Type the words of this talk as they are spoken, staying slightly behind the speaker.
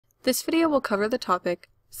This video will cover the topic,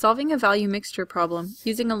 solving a value mixture problem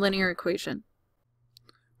using a linear equation.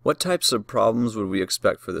 What types of problems would we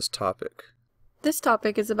expect for this topic? This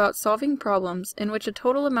topic is about solving problems in which a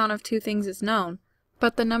total amount of two things is known,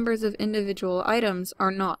 but the numbers of individual items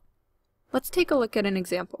are not. Let's take a look at an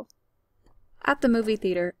example. At the movie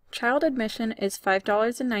theater, child admission is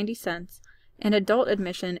 $5.90 and adult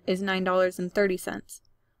admission is $9.30.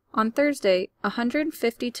 On Thursday,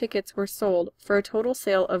 150 tickets were sold for a total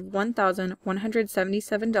sale of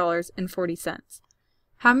 $1,177.40.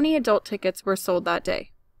 How many adult tickets were sold that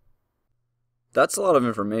day? That's a lot of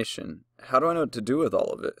information. How do I know what to do with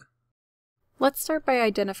all of it? Let's start by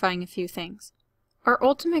identifying a few things. Our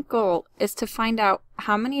ultimate goal is to find out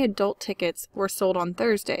how many adult tickets were sold on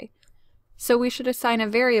Thursday, so we should assign a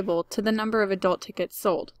variable to the number of adult tickets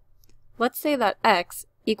sold. Let's say that x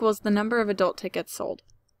equals the number of adult tickets sold.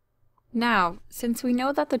 Now, since we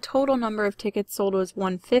know that the total number of tickets sold was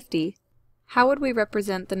 150, how would we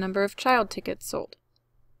represent the number of child tickets sold?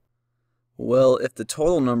 Well, if the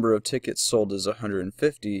total number of tickets sold is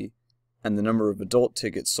 150, and the number of adult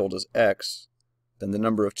tickets sold is x, then the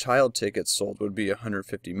number of child tickets sold would be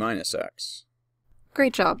 150 minus x.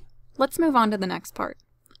 Great job. Let's move on to the next part.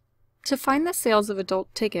 To find the sales of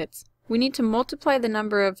adult tickets, we need to multiply the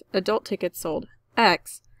number of adult tickets sold,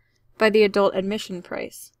 x, by the adult admission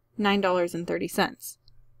price, $9.30.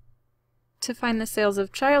 To find the sales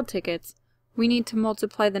of child tickets, we need to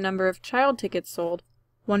multiply the number of child tickets sold,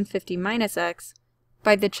 150 minus x,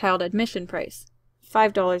 by the child admission price,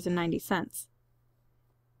 $5.90.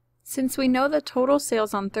 Since we know the total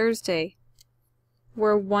sales on Thursday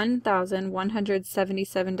were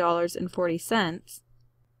 $1,177.40,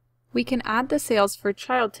 we can add the sales for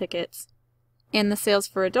child tickets and the sales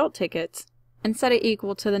for adult tickets and set it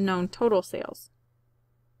equal to the known total sales.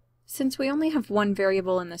 Since we only have one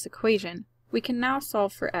variable in this equation, we can now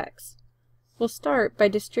solve for x. We'll start by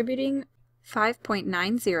distributing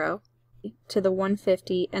 5.90 to the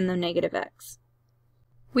 150 and the negative x.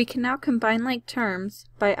 We can now combine like terms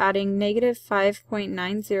by adding negative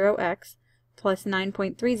 5.90x plus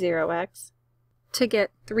 9.30x to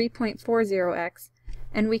get 3.40x,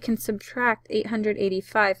 and we can subtract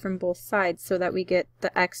 885 from both sides so that we get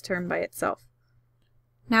the x term by itself.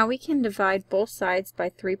 Now we can divide both sides by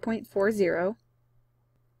 3.40,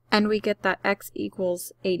 and we get that x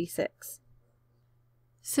equals 86.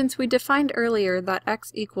 Since we defined earlier that x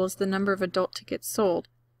equals the number of adult tickets sold,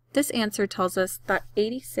 this answer tells us that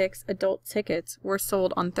 86 adult tickets were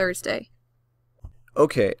sold on Thursday.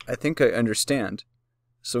 Okay, I think I understand.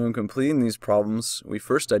 So in completing these problems, we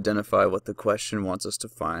first identify what the question wants us to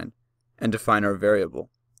find and define our variable.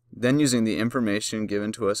 Then, using the information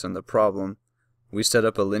given to us in the problem, we set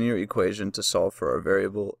up a linear equation to solve for our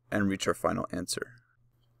variable and reach our final answer.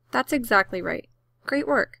 That's exactly right. Great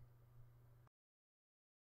work!